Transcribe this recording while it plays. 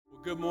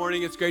Good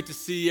morning. It's great to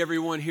see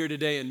everyone here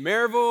today in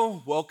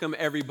Maryville. Welcome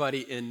everybody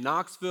in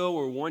Knoxville.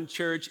 We're one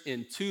church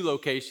in two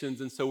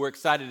locations, and so we're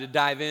excited to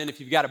dive in. If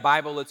you've got a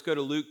Bible, let's go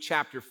to Luke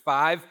chapter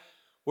 5.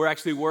 We're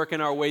actually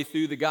working our way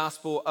through the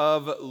Gospel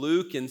of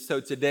Luke, and so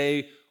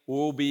today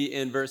we'll be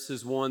in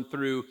verses 1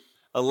 through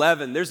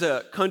 11. There's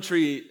a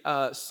country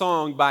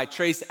song by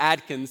Trace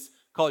Adkins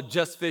called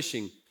Just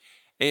Fishing,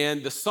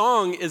 and the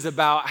song is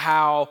about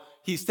how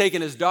he's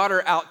taken his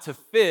daughter out to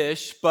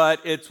fish, but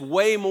it's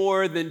way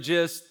more than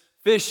just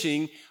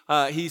fishing.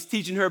 He's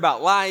teaching her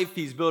about life.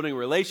 He's building a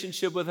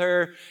relationship with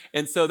her.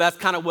 And so that's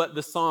kind of what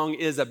the song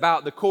is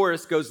about. The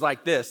chorus goes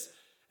like this.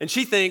 And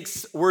she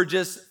thinks we're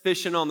just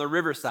fishing on the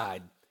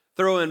riverside,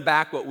 throwing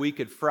back what we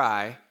could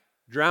fry,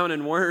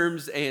 drowning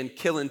worms and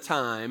killing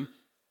time,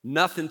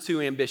 nothing too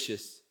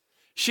ambitious.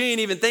 She ain't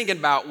even thinking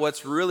about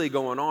what's really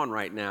going on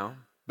right now,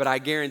 but I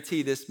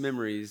guarantee this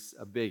memory's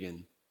a big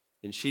one,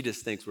 and she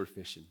just thinks we're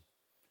fishing.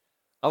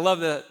 I love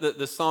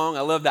the song.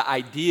 I love the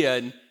idea.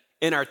 And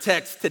in our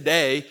text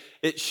today,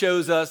 it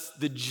shows us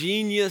the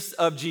genius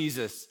of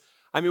Jesus.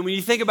 I mean, when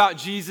you think about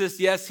Jesus,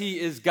 yes, he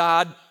is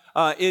God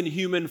in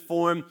human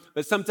form,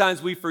 but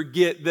sometimes we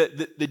forget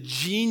the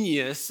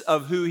genius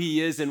of who he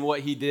is and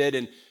what he did.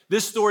 And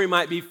this story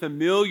might be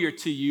familiar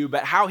to you,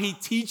 but how he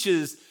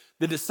teaches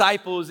the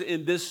disciples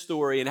in this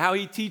story and how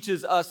he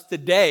teaches us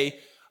today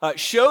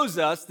shows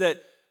us that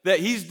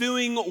he's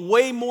doing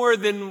way more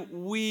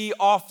than we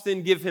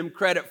often give him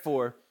credit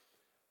for.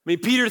 I mean,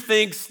 Peter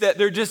thinks that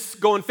they're just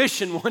going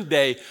fishing one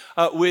day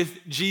with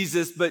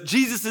Jesus, but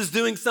Jesus is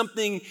doing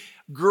something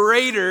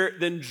greater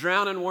than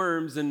drowning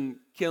worms and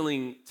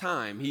killing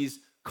time. He's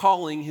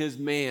calling his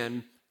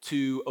man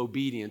to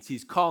obedience.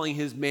 He's calling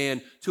his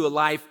man to a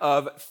life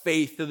of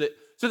faith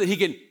so that he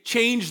can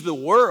change the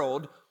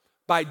world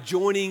by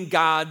joining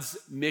God's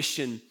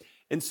mission.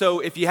 And so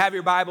if you have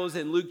your Bibles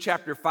in Luke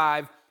chapter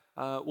 5,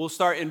 we'll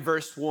start in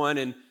verse 1.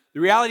 And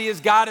the reality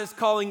is God is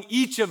calling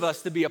each of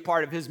us to be a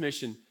part of his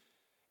mission.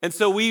 And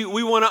so we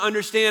want to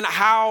understand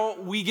how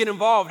we get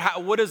involved.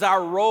 What is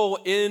our role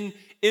in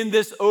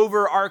this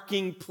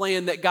overarching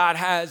plan that God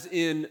has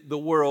in the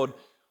world?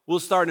 We'll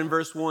start in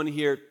verse 1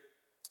 here.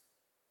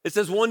 It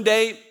says, one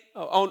day,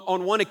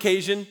 on one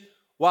occasion,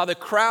 while the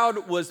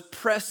crowd was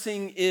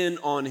pressing in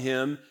on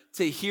him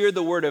to hear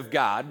the word of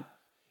God,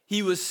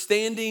 he was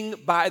standing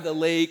by the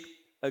lake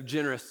of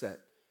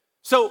Gennesaret.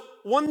 So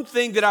one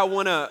thing that I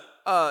want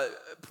to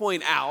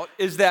point out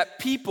is that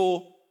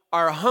people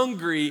are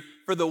hungry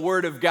for the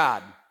word of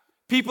God.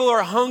 People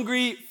are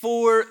hungry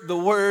for the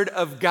word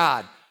of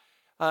God.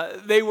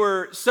 They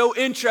were so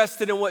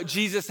interested in what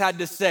Jesus had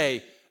to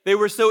say. They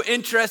were so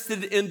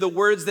interested in the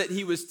words that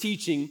he was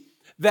teaching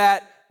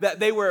that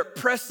they were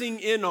pressing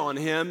in on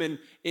him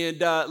and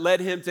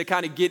led him to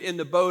kind of get in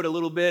the boat a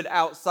little bit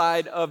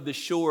outside of the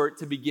shore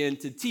to begin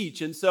to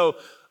teach. And so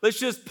let's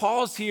just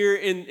pause here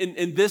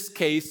in this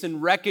case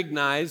and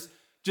recognize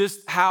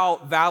just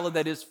how valid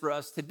that is for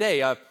us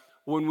today.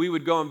 When we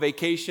would go on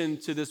vacation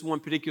to this one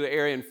particular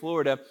area in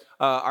Florida,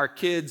 our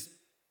kids,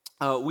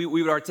 we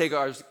would take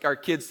our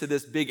kids to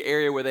this big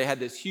area where they had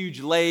this huge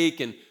lake,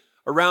 and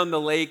around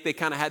the lake, they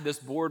kind of had this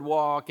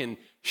boardwalk and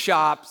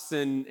shops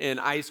and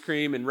ice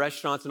cream and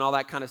restaurants and all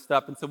that kind of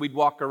stuff. And so we'd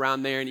walk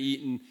around there and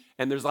eat,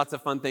 and there's lots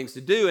of fun things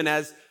to do. And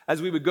as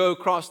we would go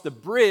across the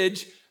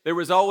bridge, there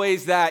was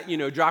always that,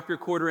 drop your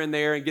quarter in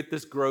there and get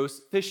this gross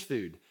fish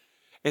food.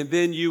 And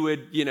then you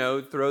would,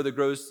 throw the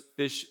gross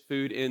fish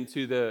food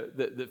into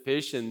the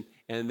fish, and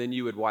then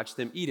you would watch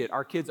them eat it.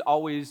 Our kids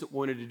always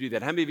wanted to do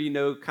that. How many of you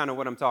know kind of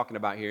what I'm talking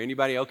about here?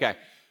 Anybody? Okay.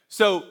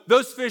 So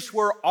those fish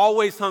were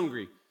always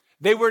hungry.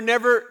 They were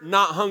never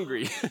not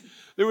hungry.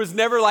 There was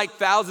never like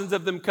thousands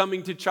of them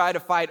coming to try to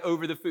fight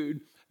over the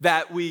food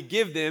that we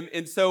give them.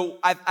 And so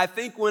I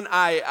think when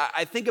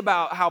I think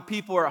about how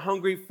people are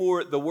hungry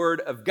for the word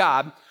of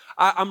God,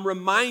 I'm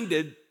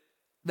reminded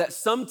that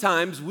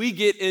sometimes we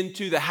get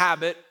into the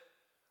habit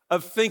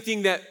of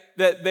thinking that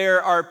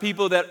there are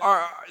people they're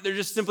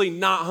just simply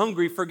not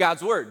hungry for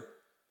God's word.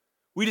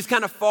 We just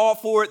kind of fall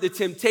for the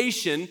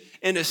temptation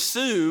and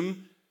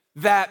assume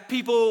that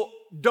people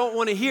don't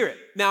want to hear it.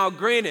 Now,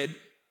 granted,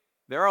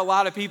 there are a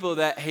lot of people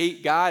that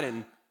hate God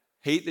and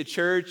hate the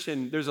church,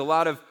 and there's a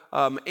lot of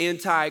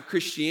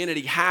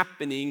anti-Christianity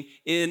happening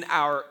in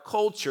our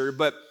culture,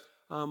 but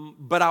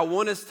I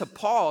want us to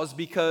pause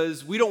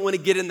because we don't want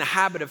to get in the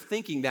habit of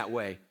thinking that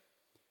way.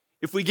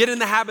 If we get in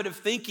the habit of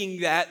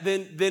thinking that,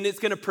 then it's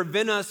going to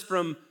prevent us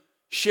from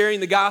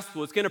sharing the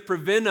gospel. It's going to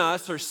prevent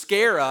us or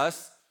scare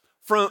us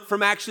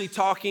from actually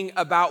talking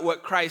about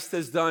what Christ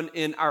has done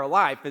in our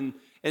life. And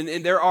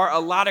there are a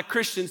lot of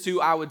Christians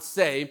who I would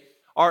say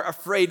are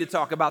afraid to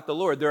talk about the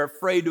Lord. They're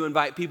afraid to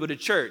invite people to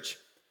church.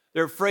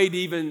 They're afraid to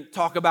even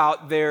talk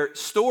about their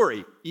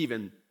story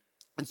even.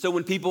 And so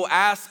when people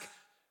ask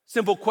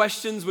simple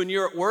questions when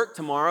you're at work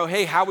tomorrow,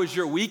 hey, how was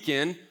your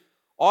weekend?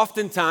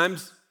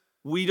 Oftentimes,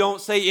 we don't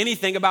say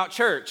anything about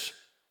church.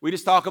 We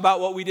just talk about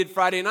what we did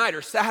Friday night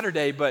or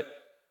Saturday, but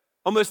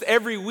almost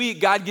every week,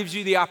 God gives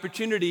you the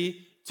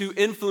opportunity to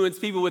influence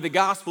people with the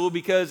gospel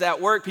because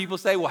at work, people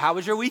say, well, how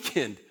was your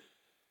weekend?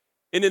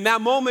 And in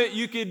that moment,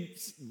 you could,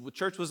 well,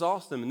 church was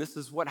awesome, and this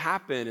is what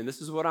happened, and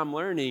this is what I'm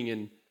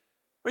learning.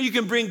 Or you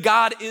can bring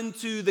God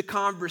into the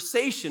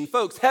conversation.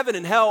 Folks, heaven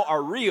and hell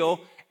are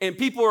real, and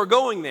people are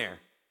going there.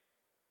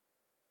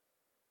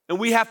 And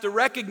we have to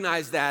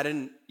recognize that.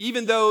 And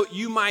even though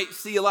you might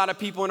see a lot of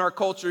people in our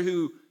culture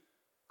who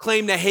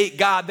claim to hate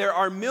God, there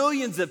are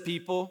millions of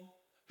people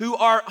who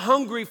are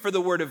hungry for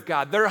the Word of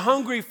God. They're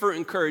hungry for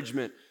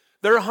encouragement.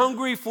 They're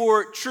hungry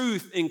for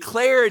truth and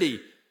clarity.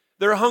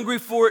 They're hungry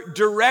for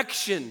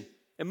direction.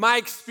 In my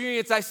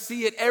experience, I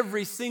see it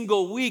every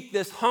single week,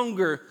 this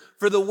hunger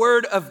for the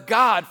Word of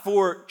God,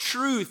 for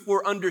truth,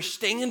 for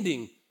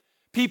understanding.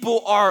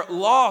 People are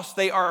lost,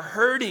 they are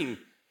hurting,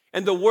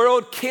 and the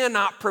world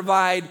cannot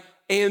provide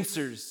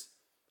answers,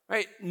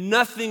 right?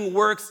 Nothing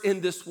works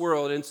in this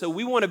world, and so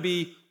we want to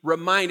be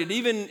reminded,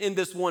 even in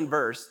this one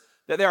verse,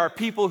 that there are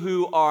people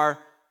who are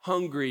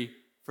hungry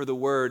for the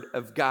Word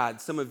of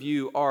God. Some of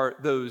you are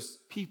those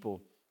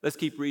people. Let's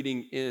keep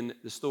reading in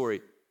the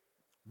story.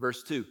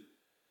 Verse 2.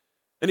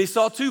 And he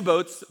saw two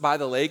boats by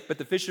the lake, but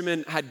the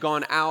fishermen had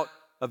gone out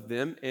of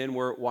them and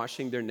were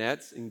washing their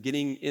nets. And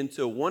getting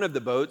into one of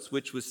the boats,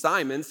 which was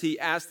Simon's, he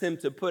asked him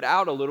to put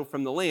out a little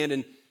from the land.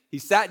 And he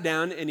sat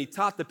down and he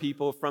taught the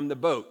people from the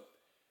boat.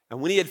 And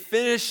when he had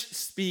finished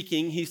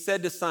speaking, he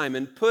said to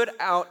Simon, "Put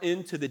out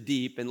into the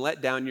deep and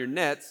let down your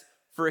nets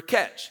for a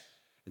catch."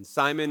 And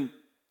Simon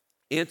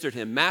answered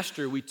him,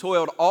 "Master, we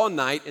toiled all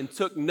night and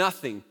took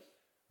nothing.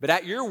 But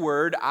at your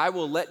word, I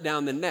will let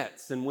down the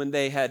nets." And when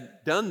they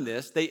had done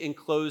this, they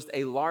enclosed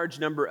a large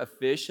number of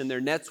fish, and their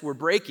nets were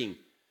breaking.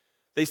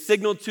 They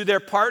signaled to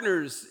their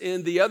partners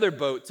in the other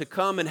boat to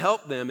come and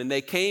help them, and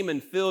they came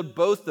and filled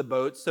both the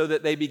boats so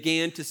that they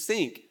began to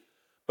sink.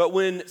 But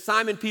when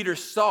Simon Peter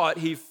saw it,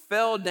 he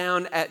fell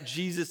down at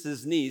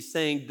Jesus' knees,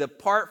 saying,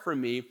 "Depart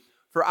from me,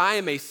 for I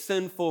am a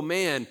sinful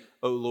man,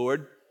 O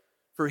Lord."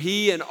 For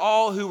he and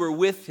all who were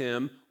with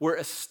him were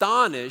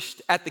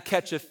astonished at the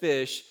catch of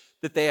fish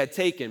that they had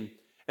taken.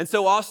 And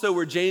so also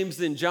were James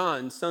and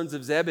John, sons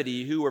of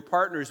Zebedee, who were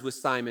partners with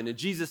Simon. And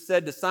Jesus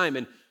said to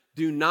Simon,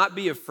 "Do not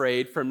be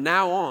afraid. From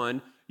now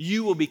on,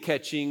 you will be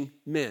catching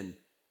men."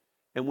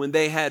 And when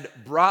they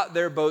had brought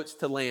their boats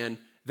to land,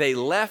 they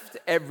left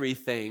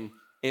everything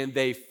and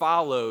they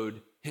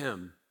followed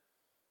him.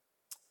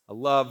 I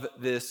love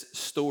this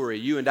story.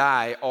 You and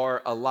I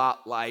are a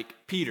lot like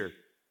Peter.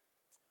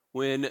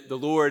 When the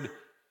Lord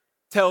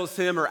tells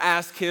him or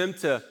asks him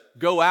to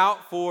go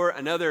out for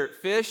another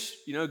fish,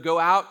 go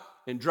out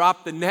and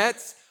drop the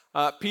nets,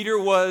 Peter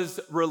was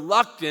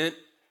reluctant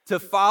to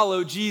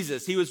follow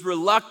Jesus. He was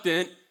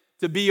reluctant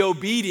to be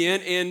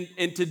obedient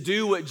and to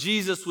do what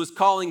Jesus was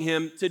calling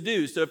him to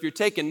do. So if you're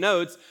taking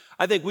notes,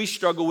 I think we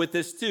struggle with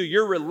this too.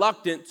 You're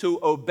reluctant to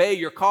obey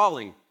your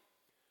calling.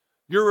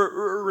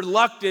 You're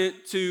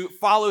reluctant to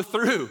follow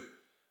through.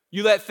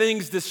 You let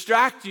things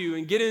distract you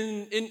and get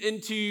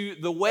into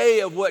the way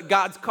of what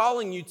God's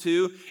calling you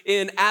to,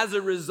 and as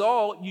a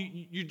result,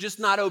 you're just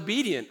not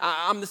obedient.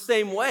 I'm the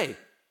same way.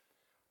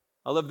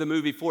 I love the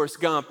movie Forrest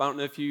Gump. I don't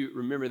know if you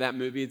remember that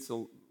movie. It's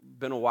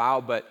been a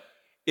while, but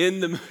in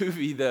the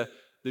movie, the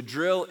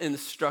drill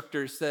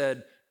instructor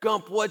said,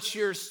 "Gump, what's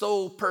your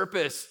sole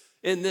purpose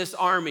in this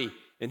army?"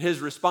 And his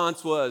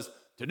response was,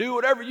 "To do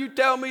whatever you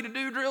tell me to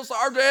do, drill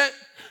sergeant."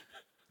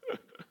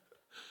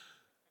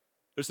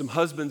 There's some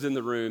husbands in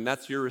the room.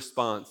 That's your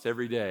response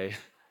every day.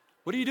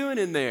 "What are you doing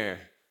in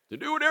there?" "To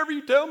do whatever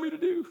you tell me to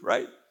do,"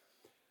 right?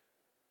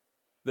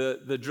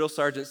 The drill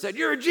sergeant said,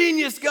 "You're a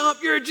genius,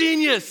 Gump. You're a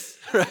genius."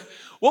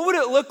 What would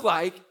it look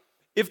like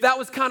if that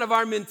was kind of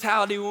our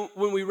mentality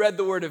when we read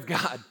the Word of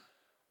God?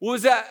 What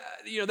was that,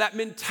 that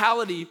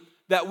mentality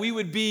that we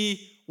would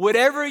be,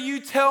 whatever you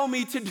tell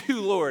me to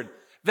do, Lord,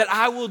 that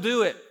I will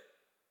do it.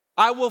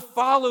 I will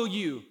follow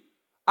you.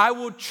 I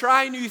will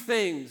try new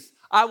things.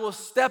 I will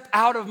step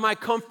out of my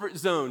comfort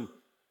zone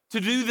to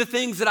do the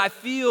things that I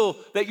feel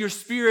that your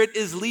Spirit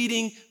is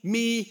leading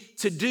me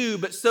to do.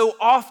 But so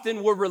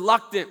often we're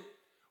reluctant.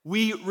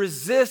 We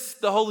resist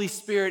the Holy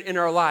Spirit in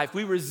our life.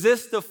 We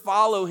resist to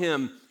follow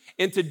him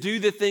and to do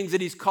the things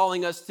that he's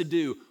calling us to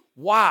do.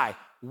 Why?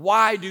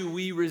 Why do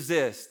we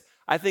resist?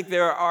 I think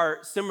there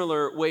are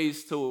similar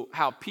ways to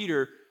how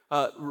Peter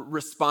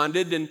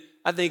responded, and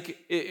I think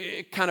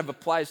it kind of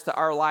applies to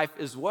our life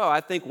as well.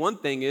 I think one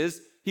thing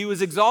is he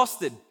was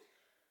exhausted.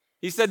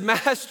 He said,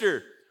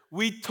 "Master,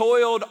 we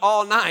toiled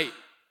all night."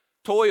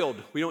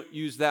 Toiled, we don't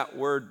use that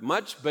word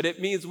much, but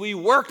it means we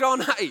worked all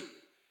night.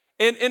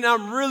 And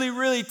I'm really,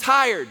 really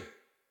tired.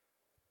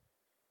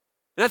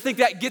 And I think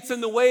that gets in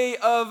the way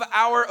of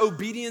our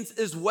obedience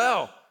as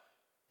well.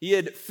 He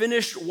had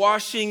finished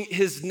washing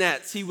his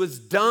nets. He was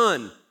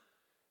done.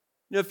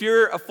 If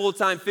you're a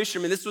full-time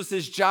fisherman, this was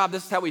his job.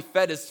 This is how he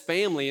fed his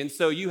family. And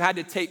so you had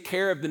to take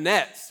care of the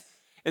nets.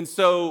 And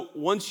so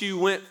once you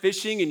went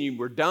fishing and you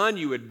were done,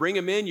 you would bring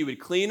them in, you would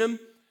clean them,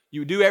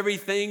 you would do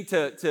everything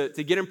to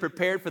get them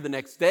prepared for the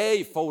next day,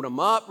 you fold them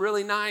up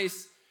really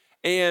nice.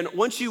 And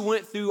once you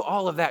went through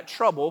all of that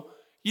trouble,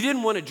 you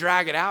didn't want to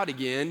drag it out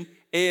again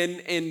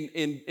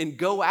and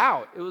go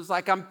out. It was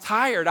like, I'm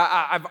tired.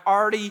 I've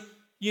already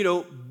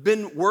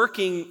been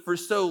working for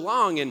so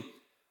long, and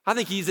I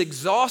think he's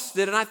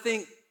exhausted, and I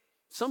think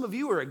some of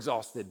you are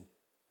exhausted.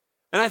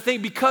 And I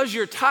think because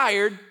you're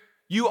tired,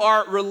 you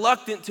are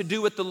reluctant to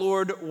do what the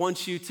Lord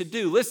wants you to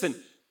do. Listen,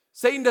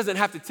 Satan doesn't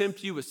have to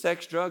tempt you with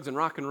sex, drugs, and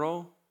rock and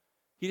roll.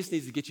 He just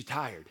needs to get you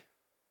tired.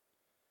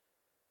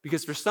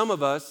 Because for some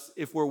of us,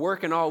 if we're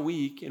working all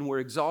week and we're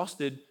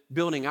exhausted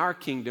building our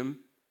kingdom,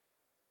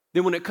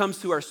 then when it comes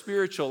to our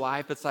spiritual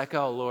life, it's like,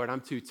 oh, Lord,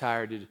 I'm too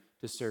tired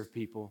to serve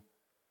people.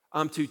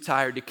 I'm too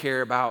tired to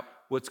care about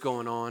what's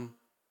going on.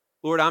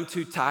 Lord, I'm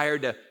too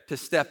tired to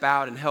step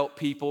out and help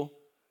people.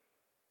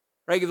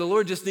 Right? The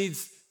Lord just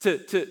needs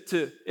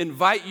to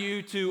invite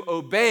you to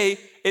obey,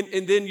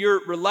 and then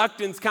your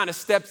reluctance kind of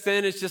steps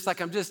in. It's just like,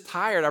 I'm just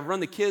tired. I've run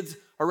the kids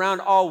around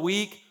all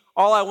week.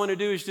 All I want to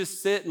do is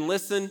just sit and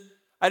listen.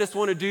 I just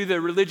want to do the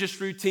religious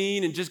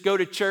routine and just go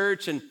to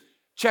church and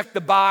check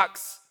the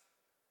box.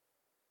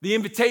 The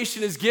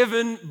invitation is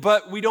given,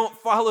 but we don't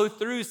follow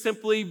through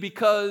simply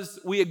because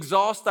we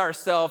exhaust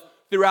ourselves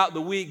throughout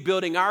the week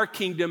building our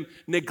kingdom,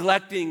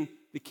 neglecting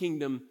the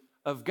kingdom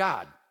of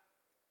God.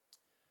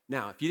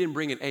 Now, if you didn't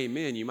bring an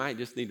amen, you might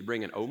just need to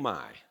bring an oh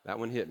my. That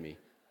one hit me.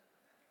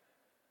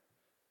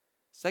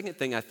 Second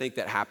thing I think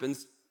that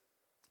happens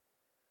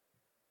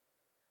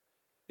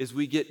is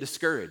we get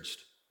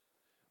discouraged.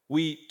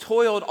 We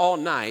toiled all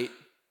night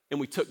and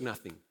we took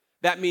nothing.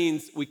 That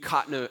means we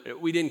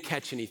didn't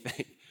catch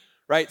anything,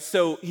 right?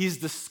 So he's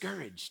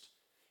discouraged.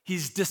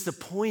 He's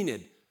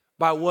disappointed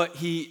by what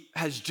he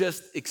has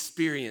just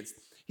experienced.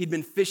 He'd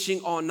been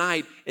fishing all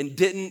night and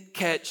didn't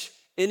catch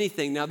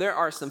anything. Now, there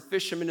are some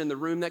fishermen in the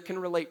room that can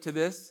relate to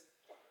this,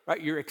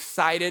 right? You're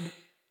excited.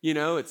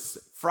 It's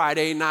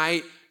Friday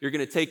night. You're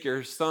going to take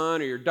your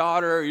son or your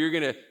daughter, or you're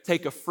going to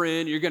take a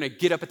friend. You're going to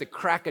get up at the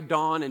crack of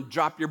dawn and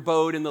drop your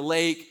boat in the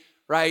lake,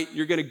 right?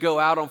 You're going to go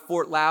out on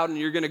Fort Loudon.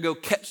 You're going to go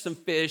catch some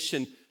fish,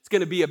 and it's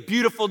going to be a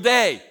beautiful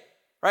day,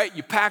 right?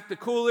 You pack the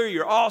cooler.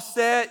 You're all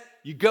set.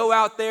 You go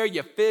out there.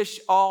 You fish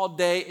all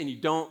day, and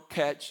you don't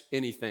catch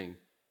anything.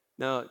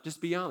 Now, just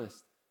be honest.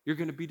 You're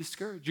going to be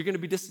discouraged. You're going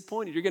to be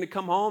disappointed. You're going to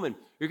come home and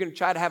you're going to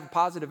try to have a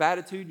positive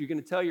attitude. You're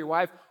going to tell your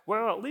wife,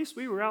 well, at least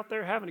we were out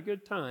there having a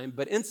good time.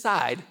 But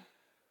inside,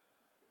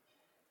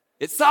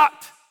 it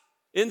sucked.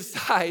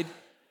 Inside,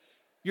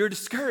 you're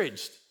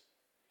discouraged.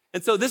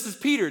 And so this is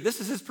Peter. This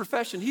is his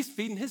profession. He's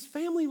feeding his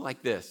family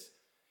like this.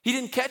 He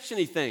didn't catch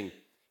anything.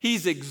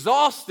 He's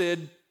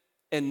exhausted,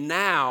 and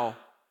now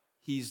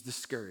he's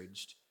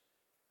discouraged.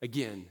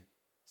 Again,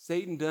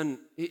 Satan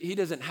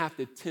doesn't have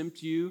to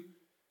tempt you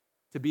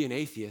to be an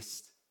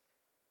atheist.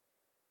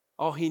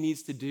 All he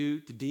needs to do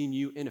to deem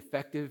you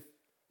ineffective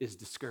is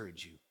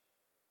discourage you.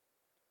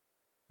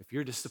 If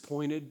you're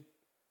disappointed,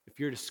 if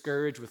you're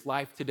discouraged with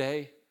life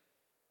today,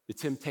 the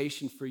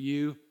temptation for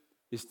you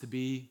is to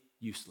be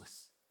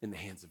useless in the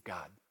hands of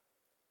God.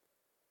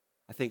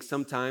 I think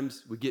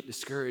sometimes we get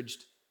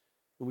discouraged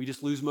and we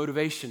just lose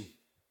motivation.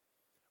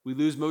 We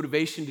lose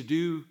motivation to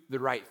do the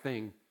right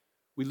thing.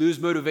 We lose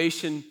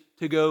motivation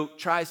to go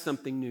try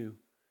something new.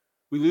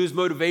 We lose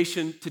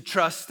motivation to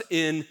trust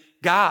in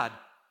God.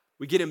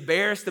 We get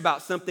embarrassed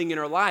about something in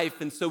our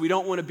life, and so we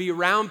don't want to be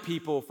around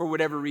people for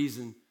whatever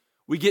reason.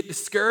 We get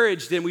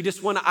discouraged, and we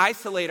just want to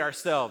isolate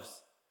ourselves.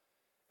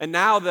 And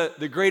now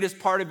the greatest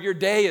part of your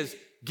day is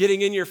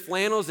getting in your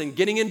flannels and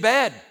getting in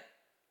bed.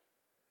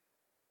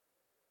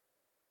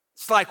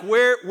 It's like,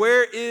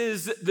 where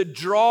is the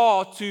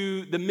draw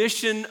to the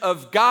mission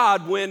of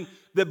God when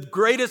the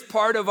greatest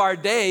part of our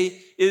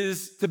day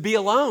is to be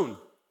alone?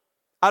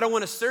 I don't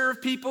want to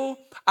serve people.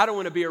 I don't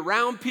want to be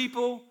around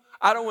people.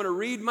 I don't want to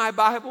read my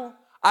Bible.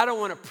 I don't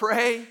want to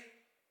pray.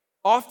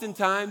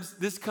 Oftentimes,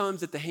 this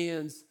comes at the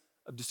hands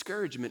of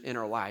discouragement in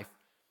our life.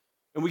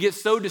 And we get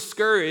so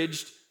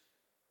discouraged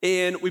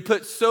and we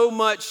put so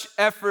much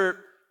effort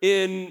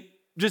in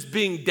just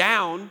being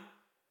down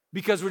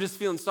because we're just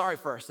feeling sorry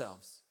for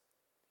ourselves.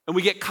 And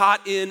we get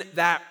caught in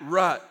that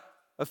rut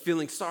of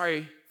feeling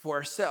sorry for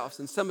ourselves.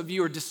 And some of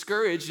you are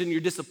discouraged and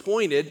you're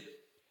disappointed.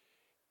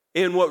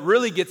 And what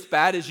really gets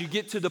bad is you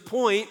get to the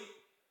point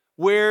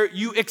where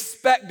you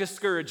expect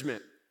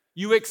discouragement.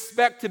 You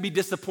expect to be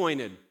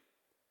disappointed.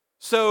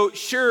 So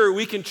sure,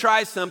 we can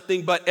try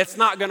something, but it's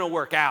not going to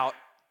work out.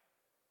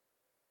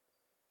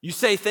 You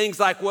say things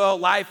like, well,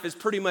 life is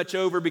pretty much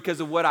over because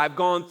of what I've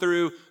gone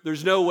through.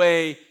 There's no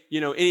way,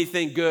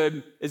 anything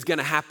good is going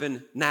to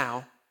happen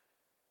now.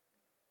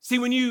 See,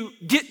 when you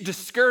get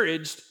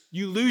discouraged,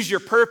 you lose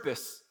your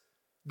purpose.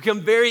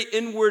 Become very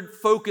inward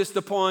focused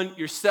upon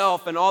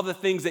yourself and all the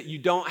things that you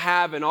don't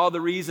have and all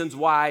the reasons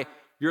why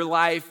your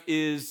life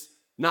is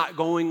not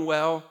going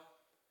well.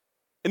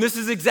 And this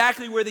is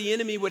exactly where the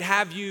enemy would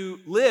have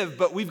you live,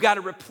 but we've got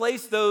to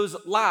replace those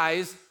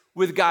lies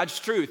with God's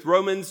truth.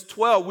 Romans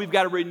 12, we've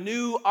got to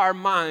renew our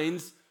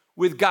minds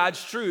with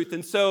God's truth.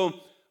 And so,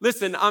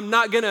 listen, I'm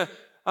not going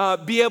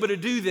to be able to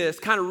do this,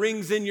 kind of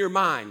rings in your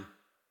mind.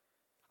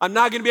 I'm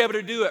not going to be able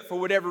to do it for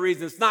whatever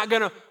reason. It's not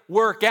going to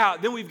work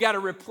out. Then we've got to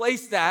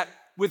replace that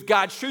with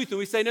God's truth. And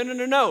we say,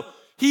 no.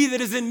 He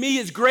that is in me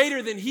is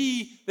greater than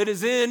he that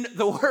is in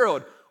the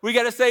world. We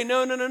got to say,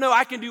 no,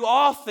 I can do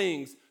all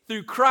things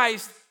through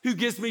Christ who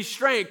gives me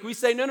strength. We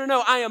say,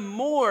 no, I am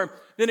more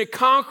than a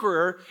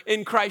conqueror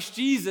in Christ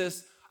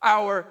Jesus,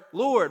 our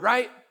Lord,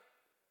 right?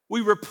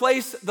 We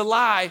replace the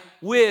lie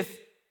with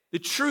the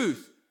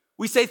truth.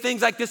 We say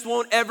things like, this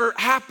won't ever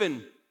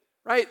happen,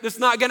 right? This is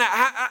not gonna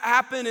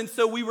happen, and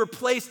so we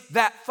replace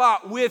that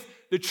thought with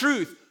the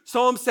truth.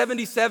 Psalm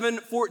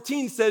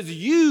 77:14 says,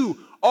 you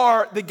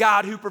are the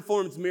God who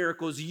performs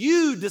miracles.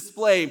 You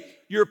display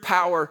your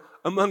power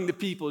among the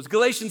peoples.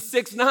 Galatians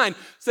 6:9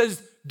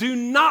 says, do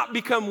not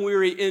become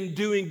weary in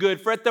doing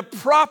good, for at the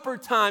proper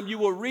time you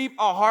will reap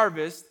a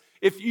harvest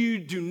if you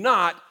do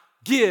not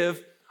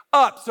give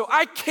up. So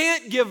I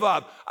can't give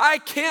up. I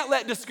can't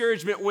let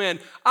discouragement win.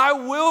 I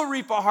will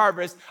reap a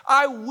harvest.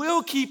 I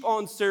will keep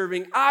on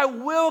serving. I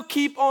will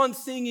keep on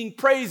singing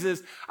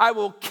praises. I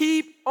will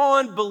keep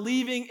on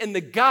believing in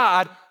the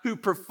God who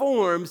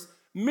performs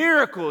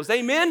miracles.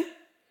 Amen?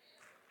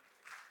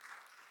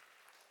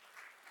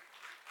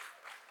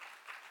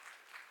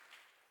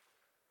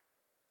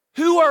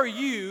 Who are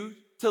you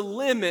to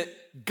limit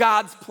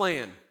God's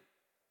plan?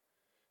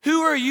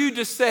 Who are you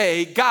to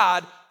say,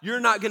 God, you're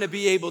not going to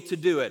be able to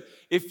do it?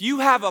 If you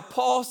have a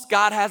pulse,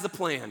 God has a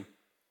plan.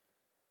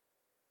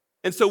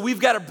 And so we've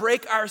got to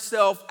break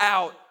ourselves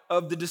out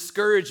of the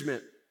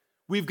discouragement.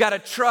 We've got to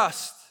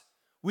trust.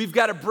 We've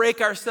got to break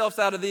ourselves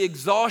out of the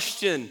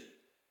exhaustion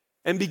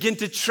and begin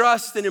to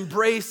trust and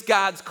embrace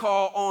God's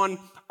call on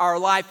our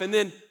life. And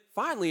then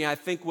finally, I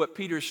think what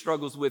Peter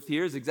struggles with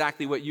here is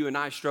exactly what you and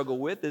I struggle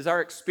with, is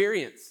our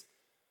experience,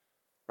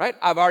 right?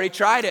 I've already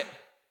tried it.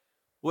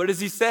 What does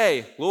he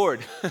say?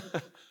 Lord,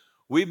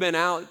 we've been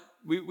out.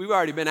 We've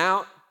already been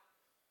out.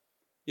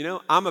 You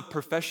know, I'm a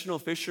professional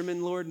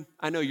fisherman, Lord.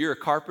 I know you're a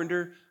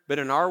carpenter, but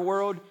in our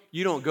world,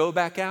 you don't go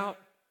back out.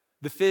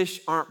 The fish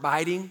aren't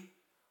biting.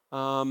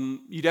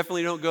 You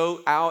definitely don't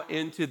go out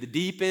into the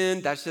deep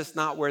end. That's just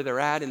not where they're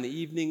at in the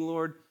evening,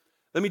 Lord.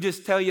 Let me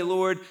just tell you,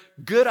 Lord,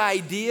 good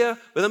idea,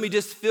 but let me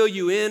just fill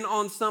you in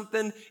on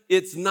something.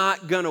 It's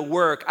not going to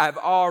work. I've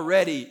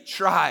already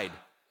tried.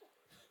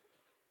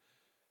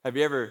 Have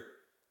you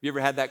ever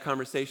had that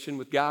conversation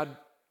with God? Have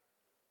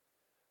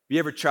you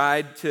ever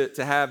tried to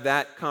have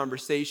that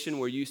conversation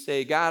where you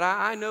say, God,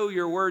 I know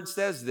your word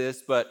says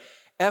this, but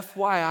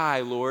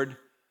FYI, Lord,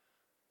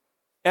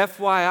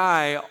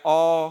 FYI,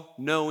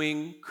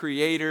 all-knowing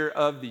creator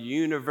of the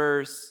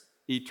universe,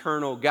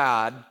 eternal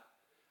God,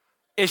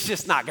 it's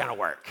just not going to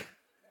work.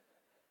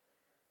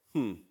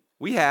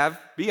 We have,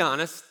 be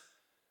honest.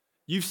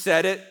 You've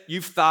said it,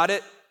 you've thought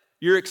it.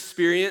 Your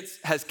experience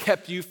has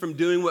kept you from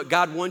doing what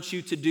God wants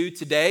you to do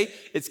today.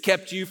 It's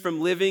kept you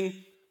from living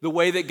the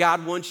way that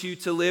God wants you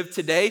to live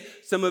today.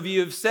 Some of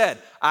you have said,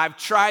 I've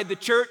tried the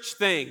church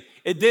thing.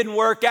 It didn't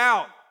work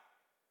out.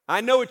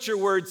 I know what your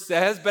word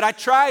says, but I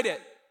tried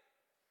it.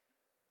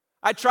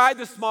 I tried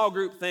the small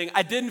group thing.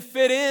 I didn't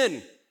fit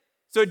in.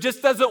 So it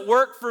just doesn't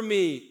work for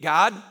me,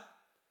 God.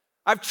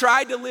 I've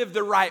tried to live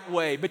the right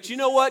way, but you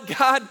know what,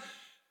 God?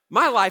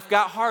 My life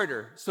got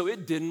harder, so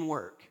it didn't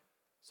work.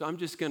 So I'm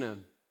just going to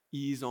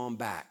ease on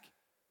back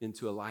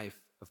into a life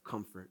of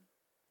comfort.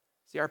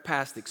 See, our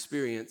past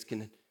experience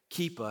can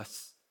keep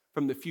us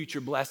from the future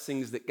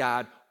blessings that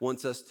God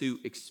wants us to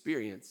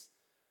experience.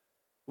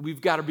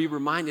 We've got to be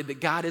reminded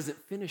that God isn't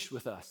finished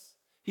with us.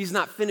 He's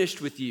not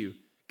finished with you.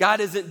 God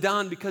isn't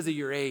done because of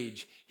your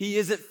age. He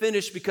isn't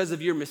finished because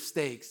of your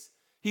mistakes.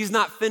 He's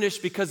not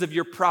finished because of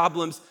your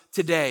problems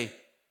today.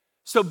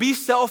 So be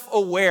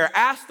self-aware.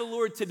 Ask the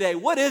Lord today,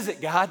 what is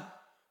it, God?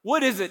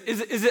 What is it?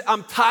 Is it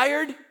I'm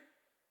tired?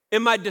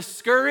 Am I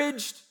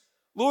discouraged?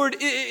 Lord,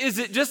 is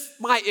it just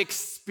my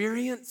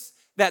experience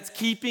that's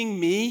keeping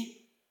me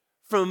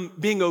from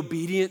being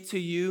obedient to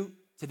you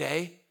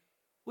today?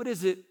 What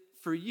is it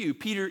for you?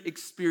 Peter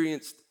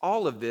experienced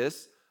all of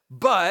this,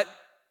 but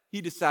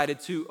he decided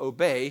to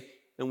obey,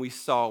 and we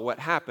saw what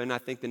happened. I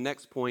think the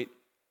next point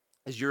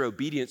is your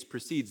obedience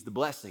precedes the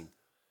blessing.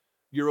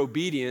 Your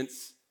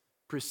obedience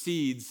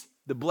precedes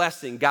the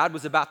blessing. God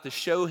was about to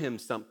show him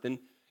something.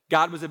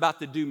 God was about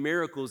to do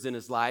miracles in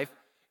his life.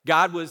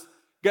 God was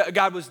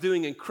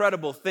doing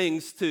incredible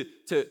things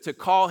to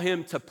call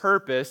him to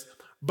purpose,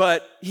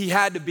 but he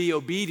had to be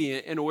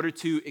obedient in order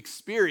to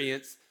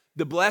experience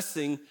the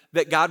blessing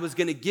that God was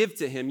going to give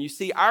to him. You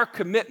see, our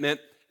commitment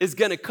is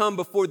going to come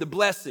before the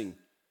blessing.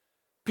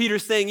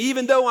 Peter's saying,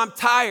 even though I'm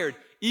tired,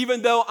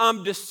 even though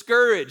I'm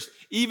discouraged,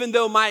 even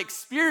though my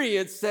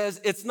experience says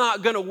it's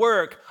not going to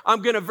work,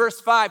 I'm going to, verse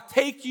 5,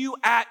 take you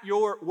at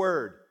your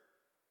word.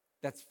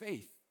 That's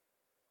faith.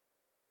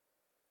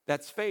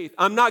 That's faith.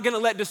 I'm not going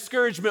to let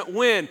discouragement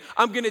win.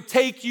 I'm going to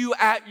take you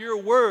at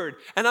your word,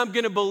 and I'm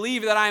going to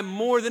believe that I am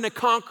more than a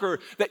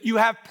conqueror, that you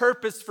have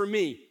purpose for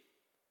me.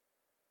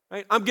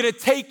 Right? I'm going to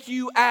take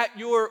you at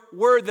your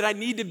word that I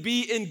need to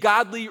be in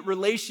godly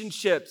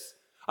relationships.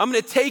 I'm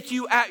going to take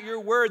you at your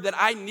word that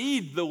I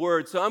need the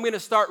word. So I'm going to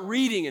start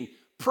reading and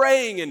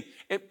praying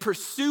and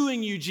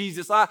pursuing you,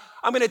 Jesus. I'm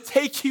going to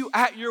take you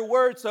at your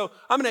word. So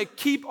I'm going to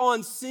keep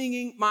on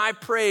singing my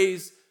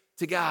praise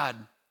to God.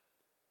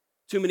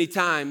 Too many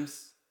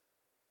times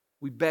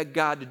We beg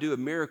God to do a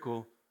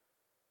miracle,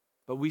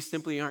 but we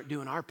simply aren't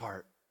doing our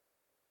part.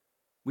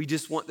 We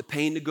just want the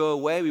pain to go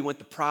away. We want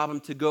the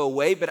problem to go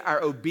away, but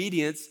our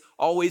obedience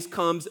always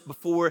comes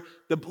before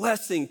the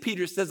blessing.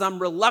 Peter says, I'm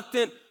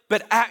reluctant,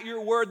 but at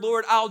your word,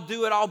 Lord, I'll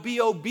do it. I'll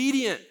be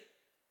obedient.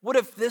 What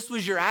if this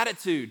was your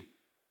attitude?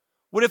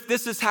 What if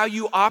this is how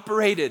you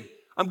operated?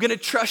 I'm going to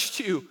trust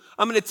you.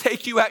 I'm going to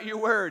take you at your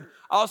word.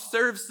 I'll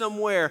serve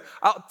somewhere.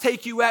 I'll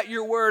take you at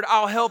your word.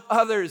 I'll help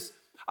others.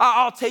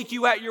 I'll take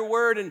you at your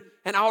word and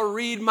I'll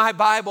read my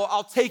Bible.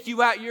 I'll take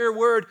you at your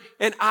word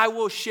and I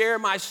will share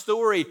my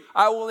story.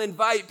 I will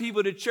invite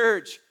people to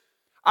church.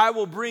 I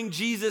will bring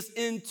Jesus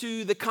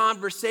into the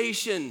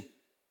conversation.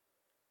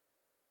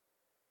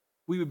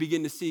 We would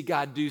begin to see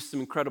God do some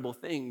incredible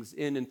things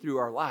in and through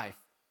our life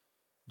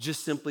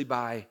just simply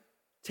by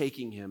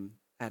taking him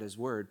at his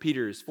word.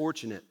 Peter is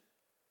fortunate.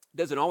 It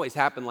doesn't always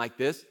happen like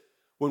this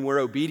when we're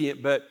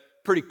obedient, but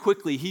pretty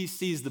quickly he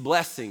sees the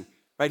blessing,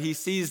 right? He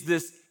sees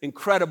this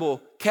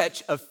incredible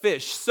catch of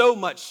fish, so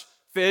much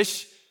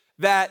fish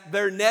that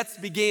their nets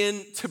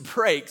began to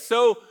break.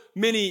 So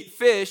many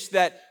fish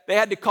that they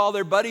had to call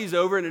their buddies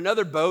over in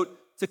another boat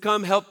to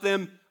come help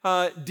them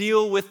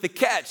deal with the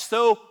catch.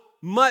 So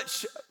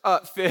much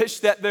fish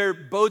that their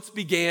boats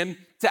began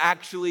to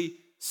actually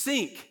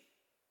sink.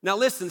 Now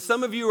listen,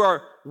 some of you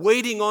are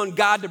waiting on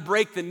God to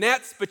break the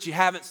nets, but you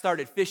haven't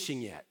started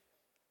fishing yet.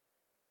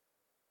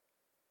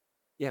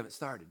 You haven't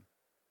started.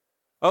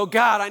 Oh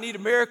God, I need a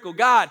miracle.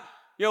 God,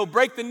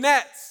 break the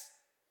nets.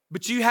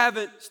 But you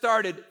haven't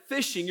started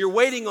fishing. You're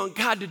waiting on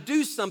God to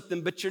do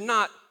something, but you're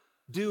not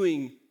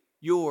doing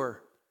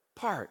your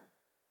part.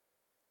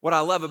 What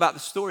I love about the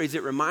story is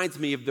it reminds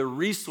me of the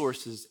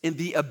resources and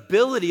the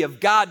ability of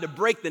God to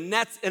break the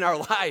nets in our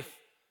life.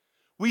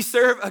 We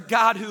serve a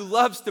God who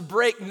loves to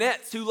break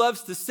nets, who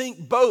loves to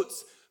sink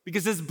boats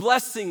because his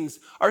blessings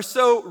are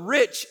so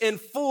rich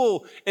and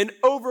full and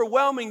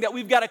overwhelming that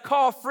we've got to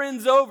call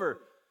friends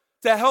over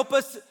to help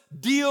us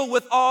deal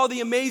with all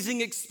the amazing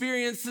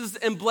experiences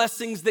and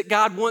blessings that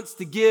God wants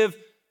to give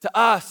to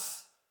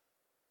us.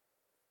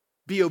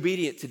 Be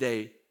obedient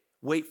today.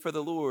 Wait for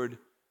the Lord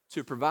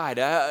to provide.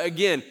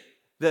 Again,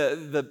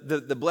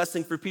 the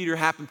blessing for Peter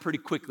happened pretty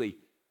quickly.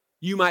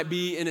 You might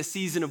be in a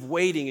season of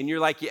waiting and you're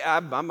like, yeah,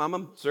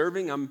 I'm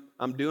serving,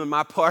 I'm doing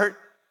my part.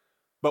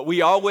 But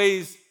we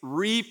always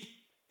reap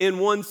in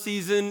one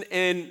season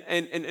and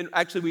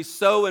actually we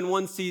sow in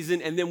one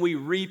season and then we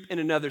reap in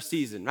another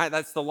season, right?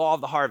 That's the law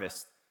of the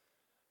harvest.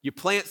 You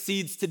plant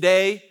seeds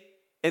today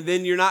and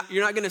then you're not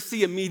going to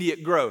see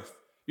immediate growth.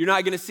 You're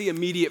not going to see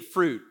immediate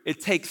fruit.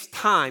 It takes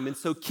time. And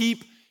so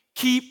keep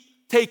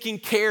taking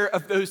care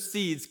of those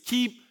seeds.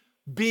 Keep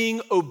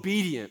being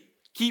obedient.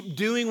 Keep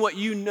doing what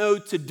you know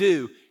to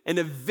do. And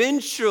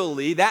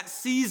eventually that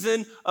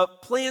season of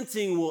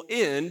planting will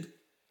end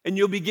and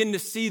you'll begin to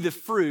see the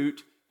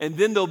fruit. And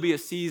then there'll be a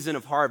season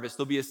of harvest.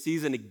 There'll be a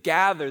season to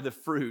gather the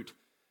fruit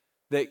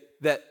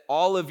that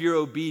all of your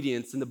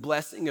obedience and the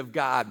blessing of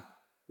God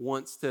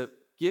wants to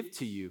give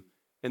to you.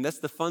 And that's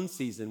the fun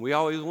season. We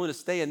always want to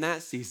stay in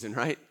that season,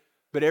 right?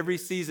 But every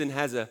season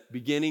has a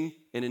beginning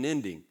and an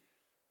ending.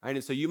 Right?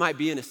 And so you might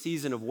be in a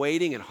season of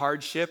waiting and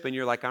hardship, and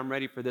you're like, I'm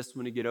ready for this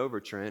one to get over,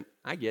 Trent.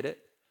 I get it.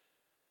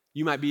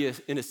 You might be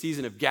in a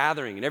season of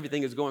gathering, and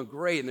everything is going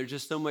great, and there's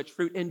just so much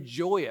fruit.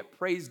 Enjoy it.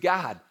 Praise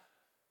God.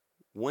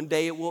 One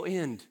day it will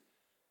end,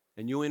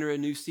 and you'll enter a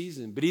new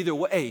season. But either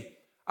way,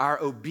 our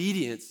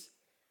obedience,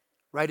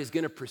 right, is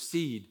going to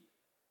precede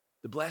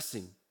the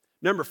blessing.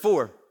 Number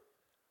 4, I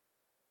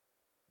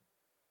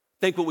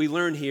think what we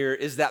learn here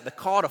is that the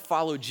call to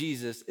follow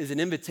Jesus is an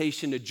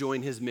invitation to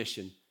join his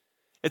mission.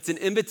 It's an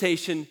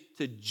invitation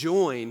to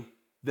join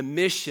the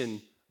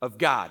mission of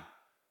God,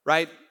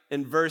 right?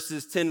 In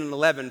verses 10 and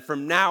 11,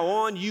 from now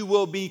on, you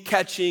will be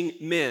catching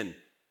men,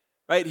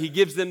 right? He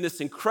gives them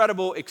this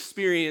incredible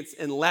experience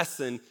and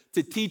lesson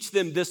to teach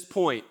them this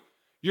point.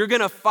 You're going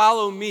to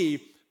follow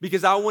me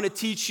because I want to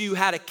teach you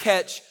how to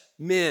catch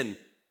men.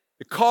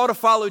 The call to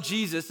follow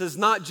Jesus is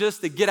not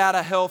just a get out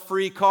of hell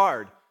free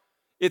card.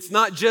 It's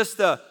not just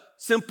a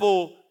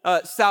simple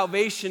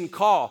salvation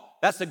call.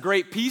 That's a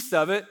great piece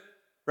of it.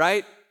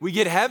 Right? We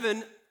get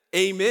heaven,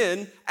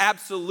 amen,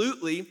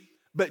 absolutely.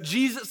 But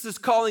Jesus is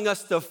calling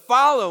us to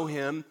follow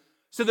him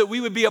so that we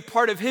would be a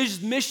part of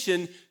his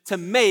mission to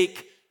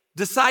make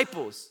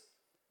disciples.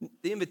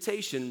 The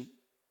invitation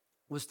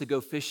was to go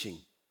fishing.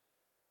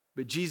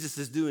 But Jesus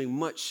is doing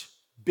much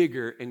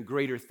bigger and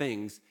greater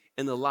things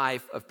in the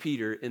life of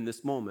Peter in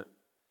this moment.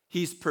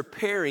 He's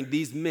preparing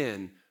these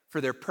men for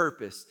their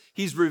purpose.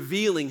 He's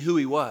revealing who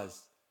he was.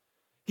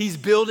 He's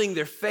building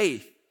their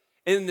faith.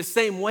 And in the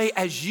same way,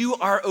 as you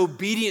are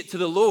obedient to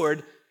the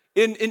Lord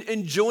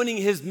in joining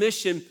his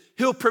mission,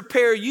 he'll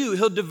prepare you.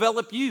 He'll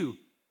develop you.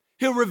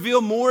 He'll reveal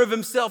more of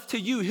himself to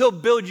you. He'll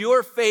build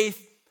your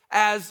faith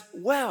as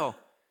well.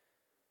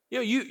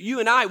 You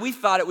and I, we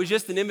thought it was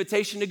just an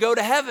invitation to go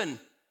to heaven.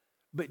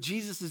 But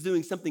Jesus is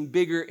doing something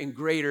bigger and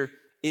greater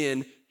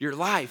in your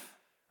life,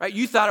 right?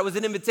 You thought it was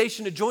an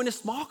invitation to join a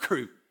small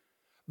group.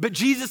 But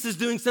Jesus is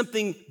doing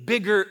something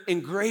bigger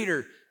and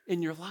greater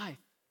in your life.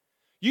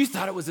 You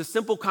thought it was a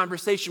simple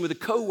conversation with a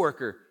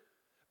coworker,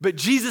 but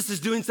Jesus is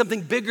doing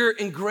something bigger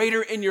and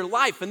greater in your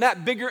life. And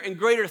that bigger and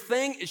greater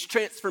thing is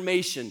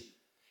transformation.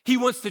 He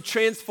wants to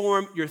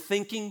transform your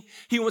thinking.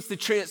 He wants to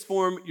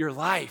transform your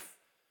life.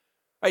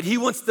 Right? He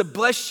wants to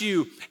bless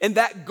you. And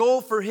that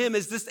goal for him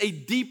is just a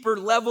deeper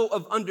level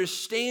of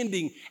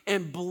understanding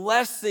and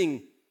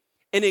blessing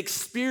and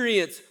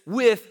experience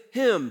with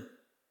him.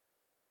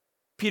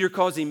 Peter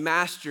calls him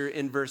master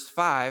in verse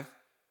 5,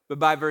 but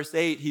by verse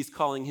 8, he's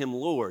calling him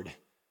Lord.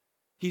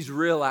 He's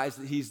realized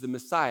that he's the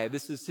Messiah.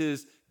 This is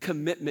his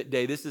commitment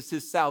day. This is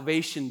his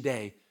salvation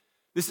day.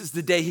 This is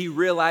the day he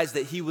realized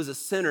that he was a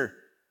sinner,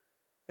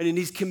 and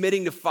he's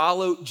committing to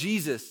follow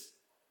Jesus.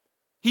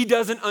 He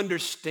doesn't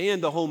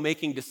understand the whole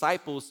making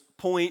disciples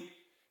point.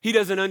 He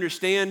doesn't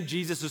understand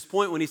Jesus'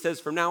 point when he says,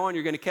 from now on,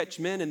 you're going to catch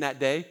men in that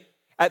day.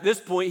 At this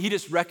point, he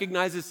just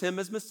recognizes him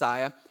as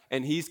Messiah,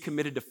 and he's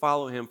committed to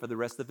follow him for the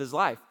rest of his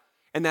life.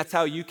 And that's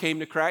how you came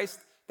to Christ.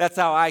 That's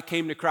how I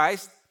came to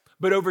Christ.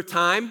 But over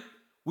time,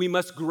 we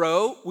must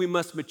grow. We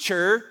must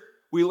mature.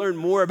 We learn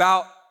more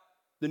about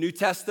the New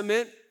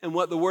Testament and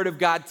what the Word of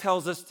God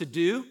tells us to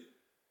do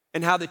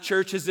and how the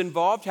church is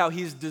involved, how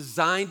he's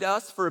designed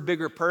us for a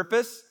bigger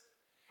purpose.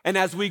 And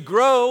as we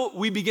grow,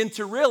 we begin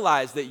to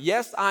realize that,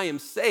 yes, I am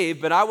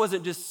saved, but I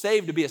wasn't just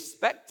saved to be a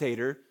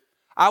spectator.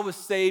 I was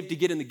saved to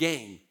get in the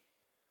game.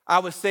 I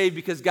was saved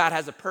because God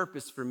has a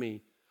purpose for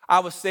me. I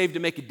was saved to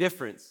make a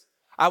difference.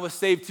 I was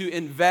saved to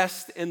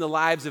invest in the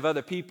lives of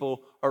other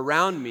people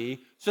around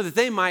me so that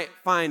they might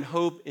find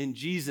hope in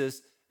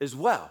Jesus as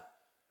well.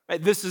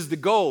 Right? This is the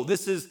goal.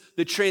 This is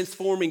the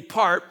transforming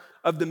part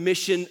of the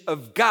mission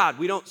of God.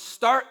 We don't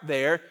start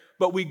there,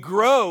 but we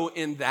grow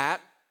in that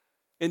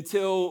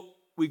until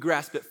we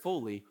grasp it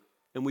fully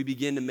and we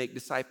begin to make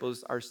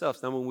disciples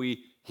ourselves. Now, when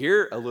we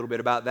hear a little bit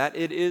about that,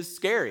 it is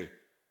scary.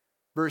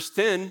 Verse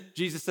 10,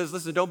 Jesus says,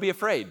 listen, don't be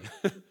afraid.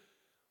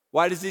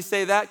 Why does he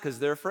say that? Because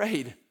they're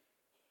afraid.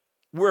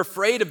 We're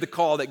afraid of the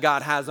call that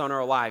God has on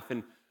our life,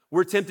 and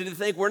we're tempted to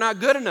think we're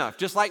not good enough.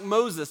 Just like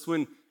Moses,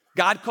 when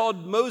God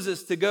called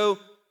Moses to go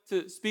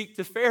to speak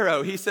to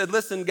Pharaoh, he said,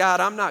 listen,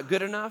 God, I'm not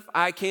good enough.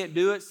 I can't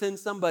do it. Send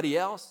somebody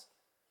else.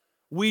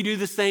 We do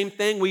the same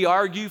thing. We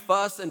argue,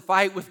 fuss, and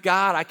fight with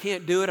God. I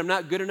can't do it. I'm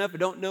not good enough. I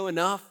don't know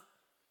enough.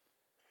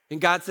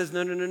 And God says,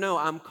 no.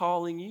 I'm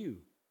calling you.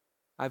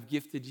 I've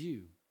gifted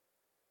you.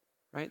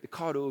 Right? The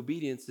call to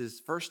obedience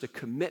is first a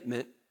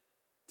commitment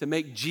to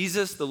make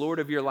Jesus the Lord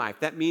of your life.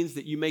 That means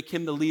that you make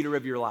him the leader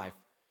of your life.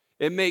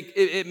 It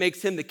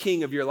makes him the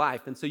king of your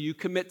life. And so you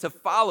commit to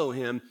follow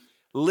him,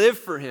 live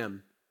for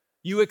him.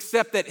 You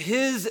accept that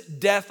his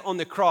death on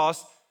the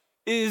cross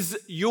is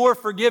your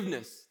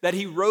forgiveness, that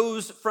he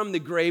rose from the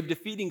grave,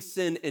 defeating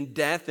sin and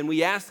death. And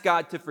we ask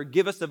God to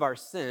forgive us of our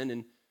sin,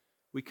 and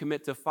we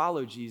commit to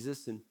follow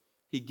Jesus, and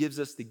he gives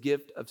us the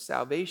gift of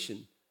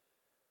salvation.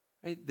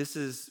 Right? This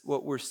is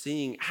what we're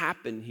seeing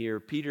happen here.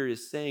 Peter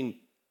is saying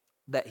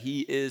that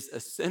he is a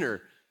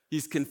sinner.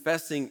 He's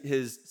confessing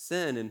his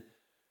sin.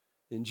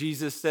 And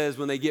Jesus says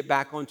when they get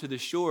back onto the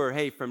shore,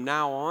 hey, from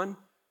now on,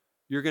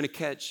 you're going to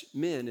catch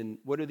men. And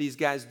what do these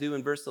guys do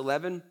in verse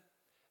 11?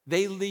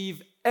 They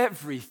leave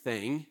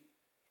everything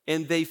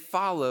and they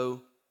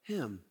follow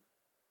him.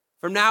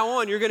 From now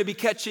on, you're going to be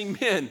catching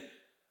men.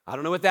 I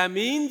don't know what that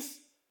means,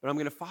 but I'm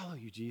going to follow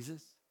you,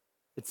 Jesus.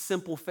 It's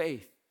simple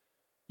faith.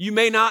 You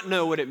may not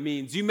know what it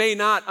means. You may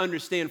not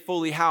understand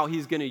fully how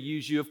he's going to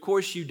use you. Of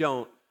course you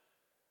don't.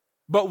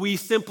 But we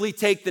simply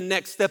take the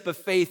next step of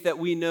faith that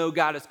we know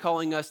God is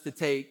calling us to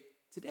take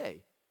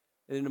today.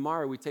 And then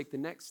tomorrow we take the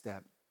next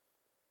step.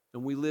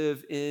 And we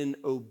live in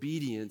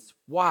obedience.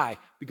 Why?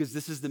 Because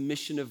this is the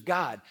mission of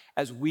God.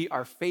 As we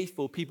are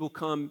faithful, people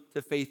come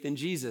to faith in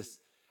Jesus.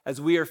 As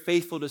we are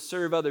faithful to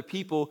serve other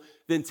people,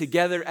 then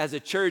together as a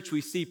church,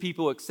 we see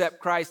people accept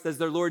Christ as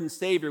their Lord and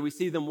Savior. We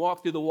see them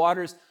walk through the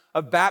waters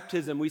of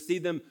baptism. We see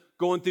them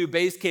going through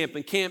base camp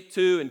and camp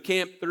 2 and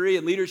camp 3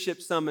 and leadership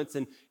summits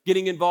and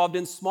getting involved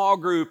in small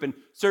group and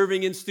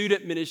serving in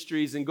student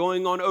ministries and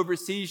going on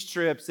overseas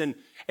trips and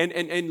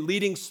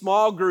leading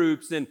small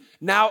groups. And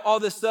now all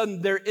of a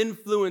sudden their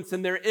influence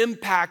and their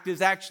impact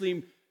is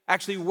actually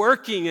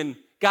working, and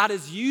God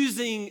is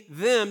using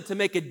them to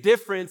make a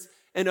difference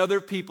in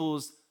other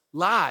people's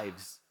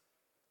lives,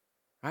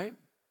 right?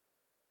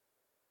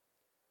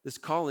 This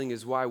calling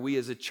is why we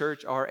as a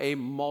church are a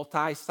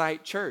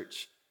multi-site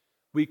church.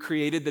 We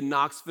created the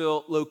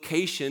Knoxville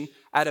location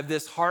out of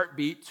this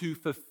heartbeat to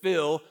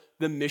fulfill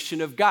the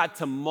mission of God,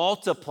 to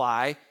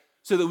multiply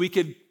so that we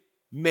could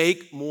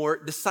make more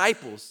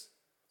disciples.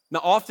 Now,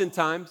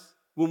 oftentimes,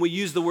 when we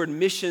use the word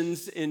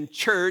missions in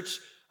church,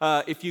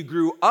 if you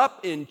grew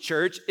up in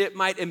church, it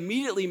might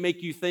immediately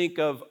make you think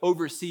of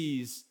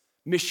overseas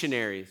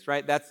missionaries,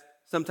 right? That's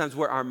sometimes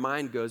where our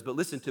mind goes. But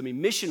listen to me,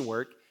 mission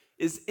work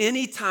is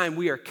anytime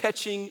we are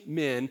catching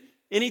men,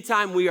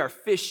 anytime we are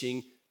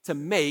fishing to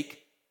make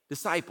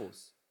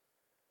disciples.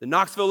 The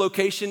Knoxville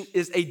location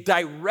is a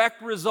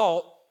direct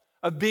result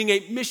of being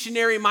a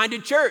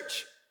missionary-minded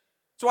church.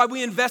 That's why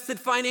we invested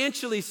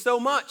financially so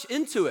much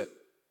into it.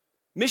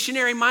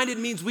 Missionary-minded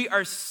means we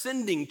are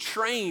sending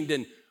trained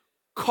and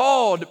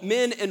called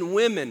men and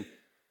women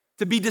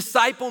to be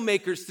disciple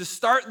makers, to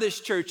start this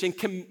church and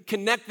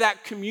connect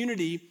that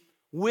community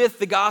with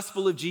the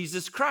gospel of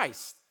Jesus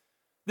Christ.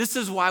 This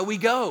is why we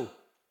go.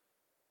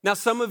 Now,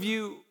 some of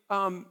you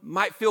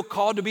might feel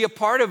called to be a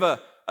part of a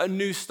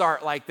new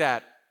start like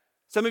that.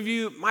 Some of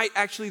you might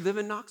actually live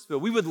in Knoxville.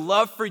 We would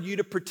love for you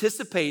to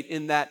participate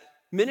in that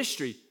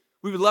ministry.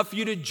 We would love for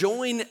you to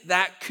join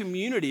that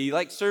community,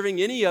 like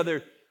serving any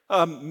other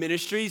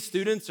ministry,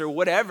 students, or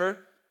whatever.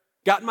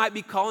 God might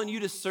be calling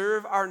you to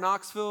serve our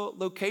Knoxville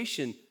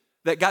location,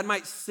 that God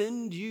might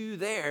send you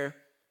there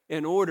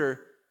in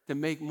order to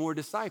make more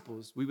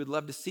disciples. We would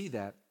love to see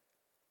that.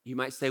 You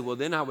might say, well,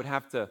 then I would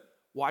have to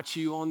watch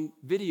you on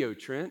video,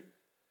 Trent.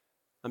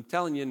 I'm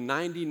telling you,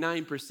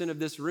 99% of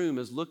this room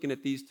is looking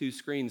at these two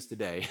screens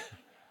today.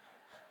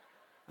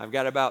 I've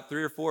got about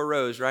 3 or 4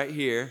 rows right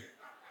here.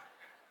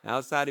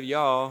 Outside of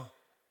y'all,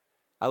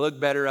 I look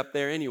better up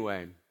there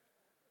anyway.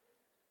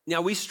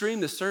 Now, we stream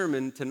the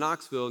sermon to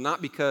Knoxville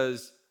not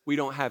because we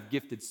don't have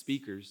gifted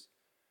speakers.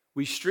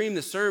 We stream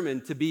the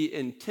sermon to be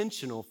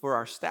intentional for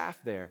our staff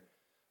there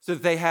so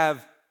that they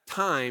have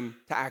time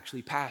to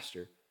actually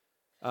pastor.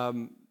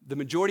 The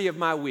majority of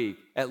my week,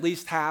 at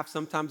least half,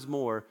 sometimes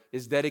more,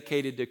 is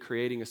dedicated to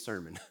creating a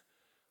sermon.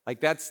 Like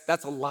that's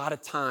a lot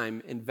of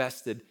time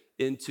invested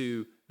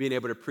into being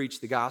able to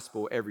preach the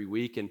gospel every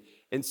week.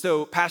 And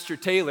so Pastor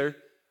Taylor,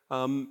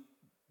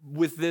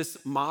 with this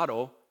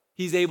model,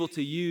 he's able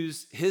to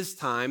use his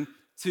time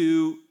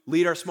to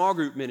lead our small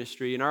group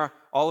ministry and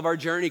all of our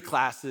journey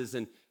classes.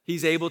 And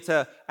he's able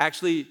to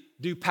actually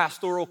do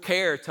pastoral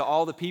care to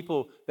all the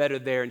people that are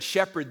there and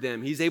shepherd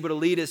them. He's able to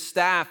lead his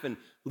staff and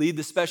lead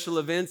the special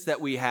events that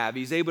we have.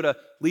 He's able to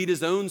lead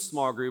his own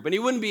small group. And he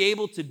wouldn't be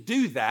able to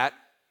do that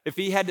if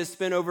he had to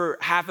spend over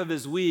half of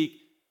his week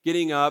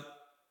getting up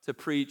to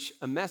preach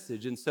a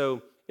message. And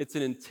so it's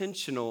an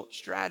intentional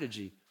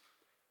strategy,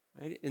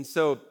 right? And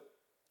so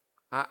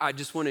I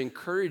just want to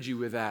encourage you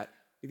with that.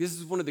 This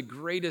is one of the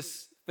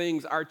greatest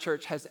things our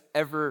church has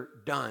ever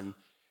done.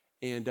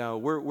 And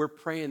we're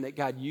praying that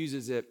God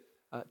uses it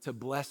to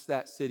bless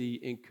that city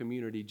and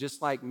community.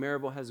 Just like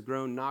Maryville has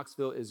grown,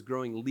 Knoxville is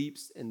growing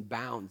leaps and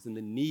bounds, and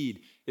the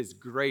need is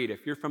great.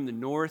 If you're from the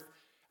north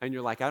and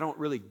you're like, I don't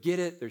really get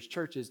it, there's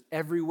churches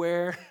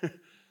everywhere.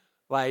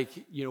 Like,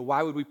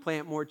 why would we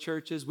plant more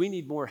churches? We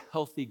need more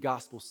healthy,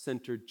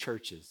 gospel-centered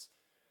churches.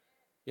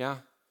 Yeah?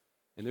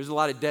 And there's a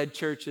lot of dead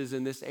churches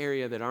in this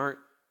area that aren't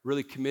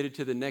really committed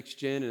to the next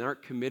gen and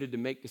aren't committed to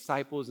make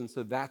disciples. And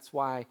so that's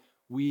why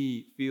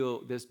we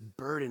feel this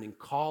burden and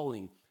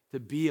calling to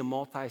be a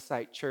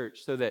multi-site church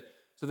so that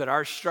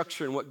our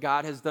structure and what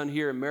God has done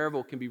here in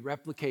Maryville can be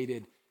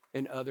replicated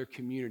in other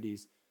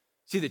communities.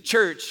 See, the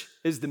church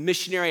is the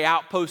missionary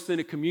outpost in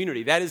a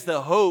community. That is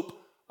the hope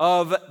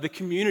of the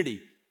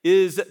community,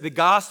 is the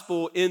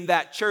gospel in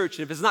that church.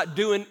 And if it's not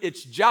doing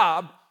its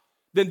job,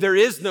 then there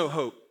is no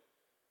hope.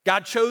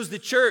 God chose the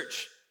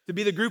church to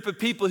be the group of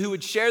people who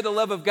would share the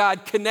love of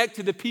God, connect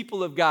to the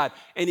people of God,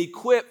 and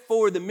equip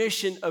for the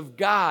mission of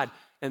God.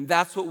 And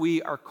that's what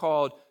we are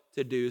called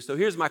to do. So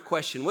here's my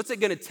question. What's it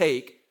going to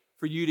take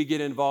for you to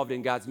get involved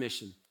in God's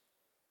mission?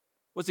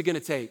 What's it going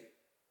to take?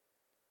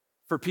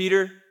 For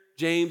Peter,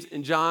 James,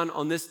 and John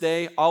on this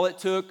day, all it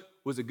took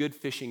was a good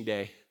fishing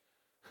day.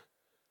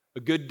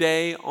 A good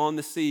day on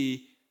the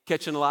sea,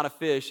 catching a lot of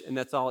fish, and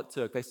that's all it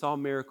took. They saw a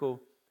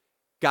miracle.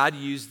 God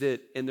used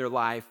it in their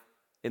life,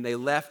 and they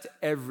left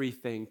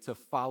everything to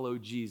follow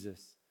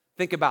Jesus.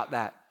 Think about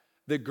that.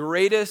 The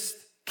greatest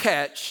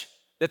catch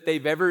that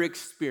they've ever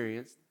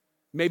experienced,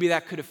 maybe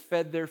that could have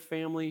fed their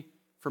family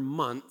for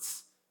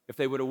months if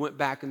they would have went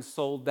back and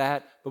sold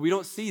that, but we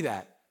don't see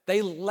that.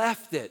 They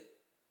left it.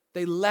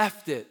 They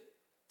left it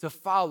to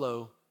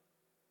follow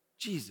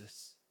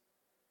Jesus.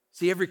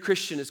 See, every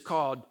Christian is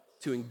called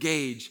to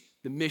engage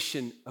the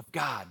mission of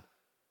God.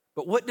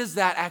 But what does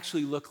that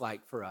actually look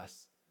like for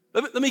us?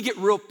 Let me get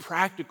real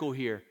practical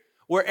here.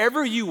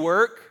 Wherever you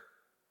work,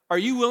 are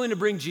you willing to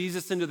bring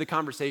Jesus into the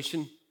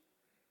conversation?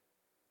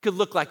 Could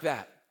look like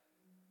that.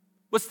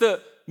 What's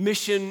the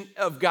mission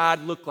of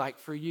God look like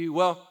for you?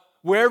 Well,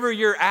 wherever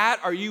you're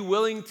at, are you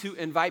willing to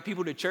invite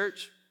people to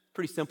church?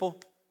 Pretty simple.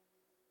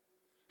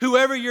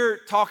 Whoever you're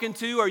talking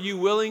to, are you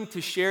willing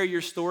to share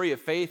your story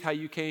of faith, how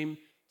you came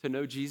to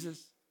know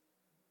Jesus?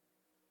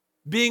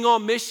 Being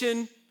on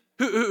mission,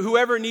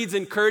 whoever needs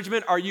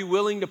encouragement, are you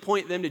willing to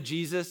point them to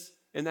Jesus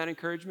in that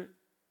encouragement?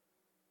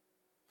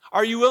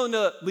 Are you willing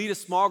to lead a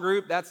small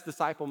group? That's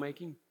disciple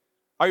making.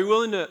 Are you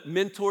willing to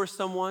mentor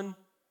someone?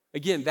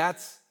 Again,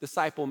 that's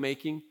disciple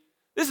making.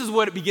 This is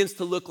what it begins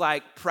to look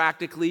like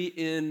practically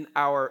in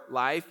our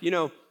life.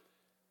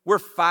 We're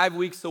 5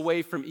 weeks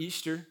away from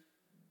Easter.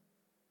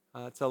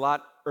 It's a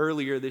lot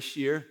earlier this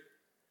year.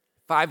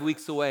 5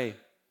 weeks away.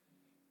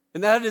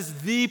 And that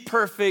is the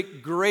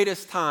perfect,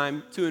 greatest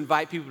time to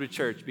invite people to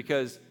church,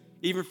 because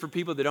even for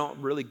people that don't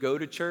really go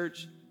to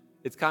church,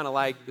 it's kind of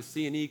like the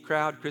C&E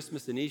crowd,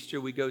 Christmas and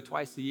Easter, we go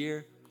twice a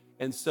year.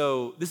 And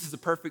so this is the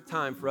perfect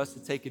time for us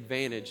to take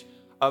advantage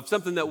of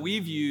something that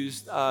we've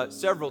used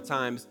several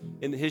times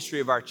in the history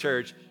of our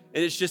church.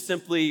 And it's just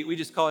simply, we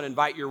just call it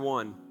invite your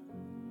one.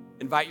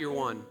 Invite your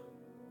one.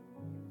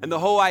 And the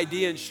whole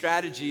idea and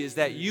strategy is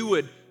that you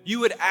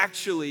would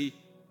actually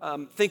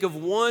think of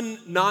one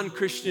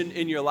non-Christian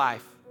in your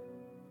life,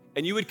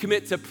 and you would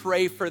commit to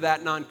pray for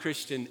that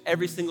non-Christian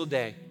every single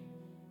day,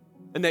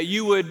 and that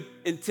you would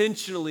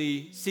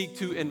intentionally seek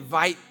to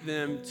invite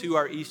them to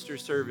our Easter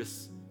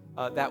service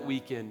that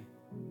weekend,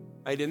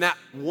 right? And that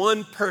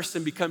one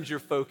person becomes your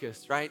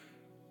focus, right?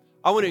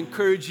 I want to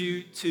encourage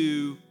you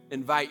to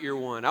invite your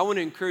one. I want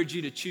to encourage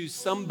you to choose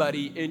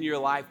somebody in your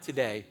life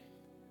today,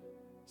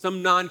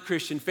 some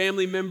non-Christian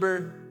family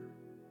member,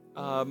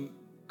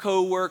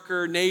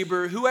 co-worker,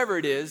 neighbor, whoever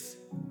it is,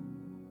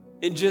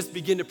 and just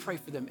begin to pray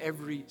for them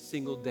every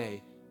single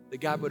day, that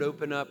God would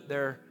open up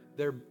their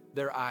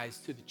eyes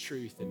to the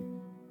truth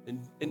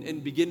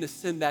and begin to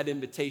send that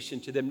invitation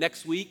to them.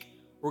 Next week,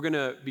 we're going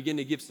to begin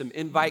to give some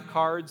invite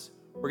cards.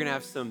 We're going to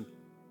have some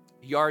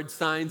yard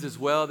signs as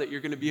well that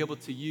you're going to be able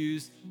to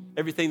use.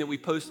 Everything that we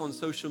post on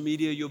social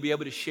media, you'll be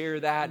able to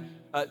share that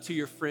to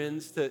your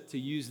friends, to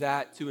use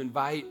that to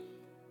invite.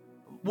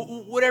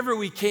 Whatever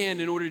we can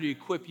in order to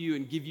equip you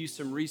and give you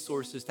some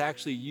resources to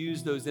actually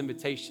use those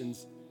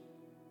invitations.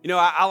 You know,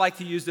 I like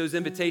to use those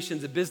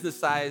invitations, a business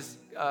size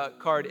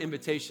card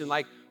invitation,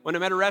 like when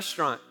I'm at a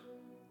restaurant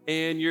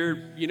and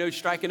you're,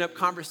 striking up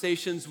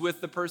conversations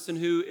with the person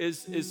who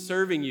is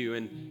serving you.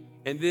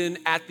 And then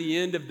at the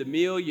end of the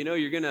meal,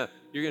 you're gonna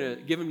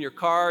give them your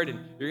card and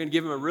you're gonna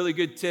give them a really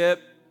good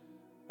tip,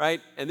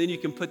 right? And then you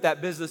can put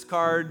that business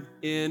card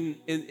in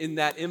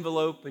that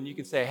envelope and you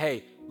can say,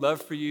 hey,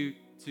 love for you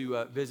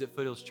to visit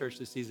Foothills Church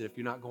this season if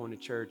you're not going to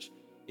church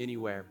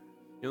anywhere.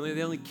 The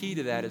only key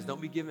to that is don't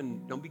be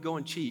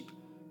going cheap,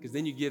 because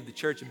then you give the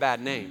church a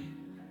bad name.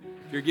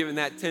 If you're giving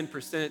that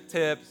 10%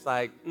 tip, it's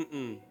like,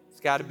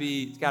 it's got to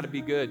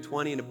be good,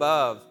 20 and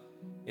above,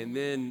 and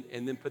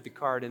then put the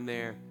card in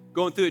there.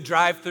 Going through a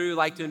drive-through,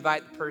 like to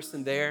invite the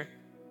person there.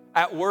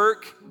 At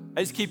work,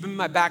 I just keep them in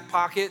my back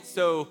pocket,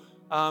 so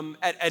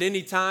at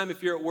any time,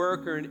 if you're at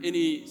work or in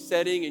any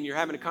setting and you're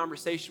having a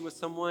conversation with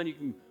someone, you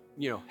can,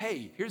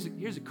 hey, here's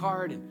a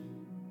card,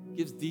 and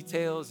gives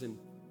details, and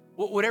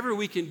whatever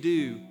we can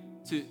do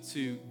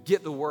to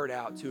get the word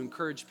out, to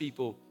encourage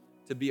people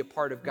to be a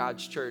part of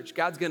God's church.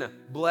 God's gonna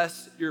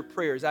bless your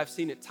prayers. I've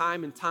seen it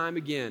time and time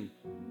again.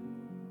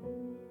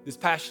 This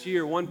past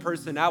year, one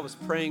person I was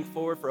praying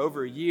for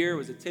over a year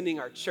was attending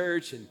our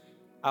church, and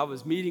I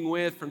was meeting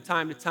with from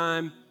time to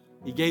time.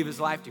 He gave his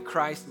life to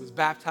Christ and was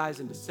baptized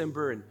in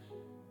December, and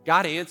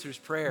God answers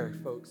prayer,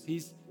 folks.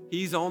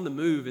 He's on the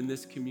move in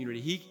this community.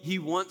 He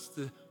wants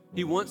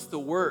to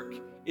work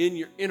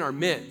in our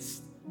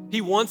midst. He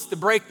wants to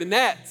break the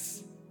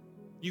nets.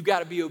 You got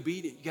to be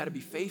obedient. You got to be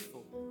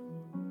faithful.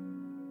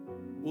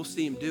 We'll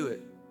see him do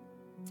it.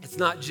 It's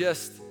not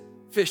just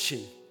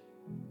fishing.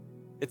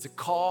 It's a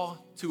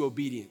call to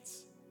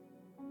obedience.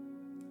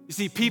 You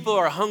see, people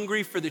are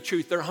hungry for the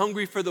truth. They're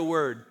hungry for the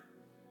word.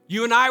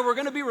 You and I, we're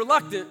going to be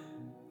reluctant.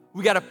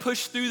 We got to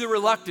push through the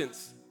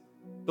reluctance.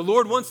 The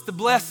Lord wants to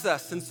bless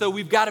us, and so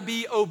we've got to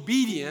be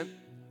obedient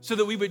so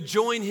that we would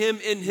join him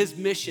in his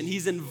mission.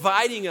 He's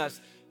inviting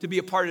us to be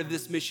a part of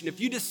this mission. If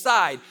you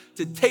decide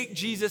to take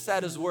Jesus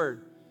at his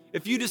word,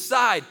 if you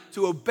decide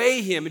to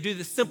obey him and do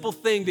the simple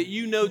thing that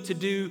you know to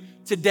do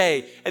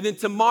today, and then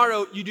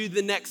tomorrow you do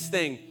the next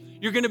thing,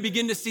 you're going to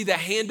begin to see the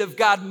hand of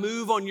God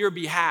move on your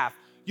behalf.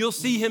 You'll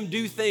see him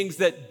do things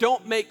that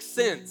don't make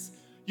sense.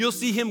 You'll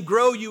see him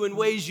grow you in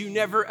ways you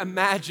never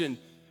imagined.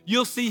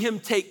 You'll see him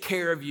take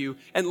care of you.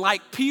 And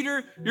like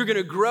Peter, you're going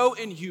to grow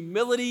in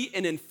humility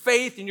and in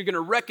faith, and you're going to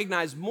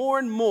recognize more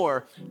and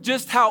more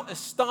just how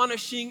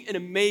astonishing and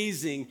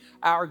amazing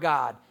our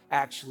God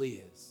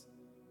actually is.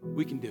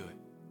 We can do it,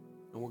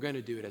 and we're going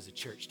to do it as a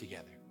church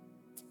together.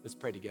 Let's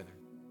pray together.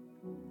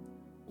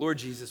 Lord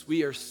Jesus,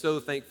 we are so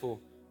thankful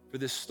for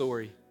this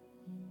story.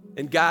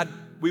 And God,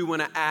 we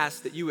want to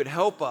ask that you would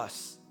help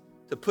us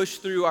to push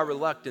through our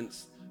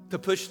reluctance, to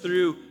push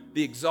through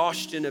the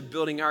exhaustion of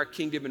building our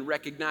kingdom and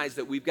recognize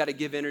that we've got to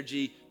give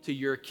energy to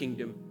your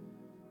kingdom.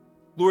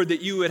 Lord,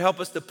 that you would help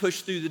us to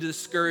push through the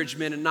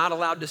discouragement and not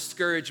allow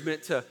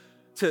discouragement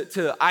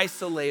to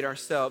isolate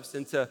ourselves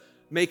and to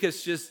make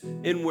us just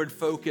inward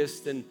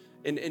focused and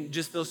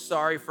just feel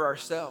sorry for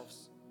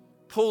ourselves.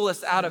 Pull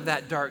us out of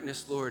that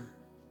darkness, Lord.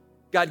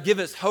 God, give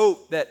us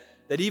hope that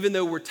even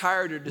though we're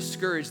tired or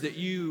discouraged, that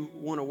you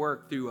want to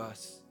work through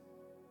us.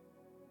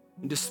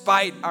 And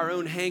despite our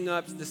own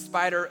hangups,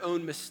 despite our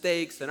own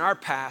mistakes and our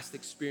past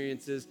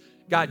experiences,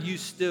 God, you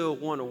still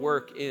want to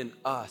work in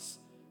us.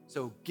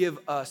 So give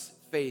us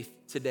faith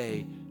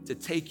today to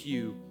take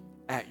you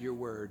at your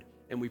word.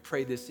 And we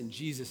pray this in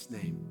Jesus'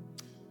 name.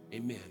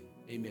 Amen.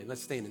 Amen.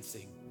 Let's stand and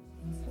sing.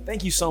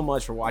 Thank you so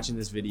much for watching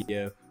this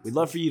video. We'd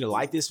love for you to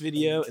like this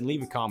video and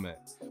leave a comment.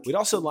 We'd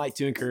also like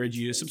to encourage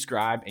you to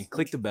subscribe and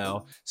click the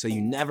bell so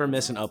you never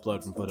miss an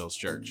upload from Foothills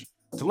Church.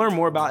 To learn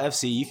more about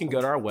FC, you can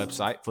go to our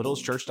website,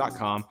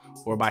 foothillschurch.com,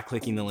 or by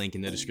clicking the link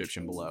in the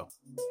description below.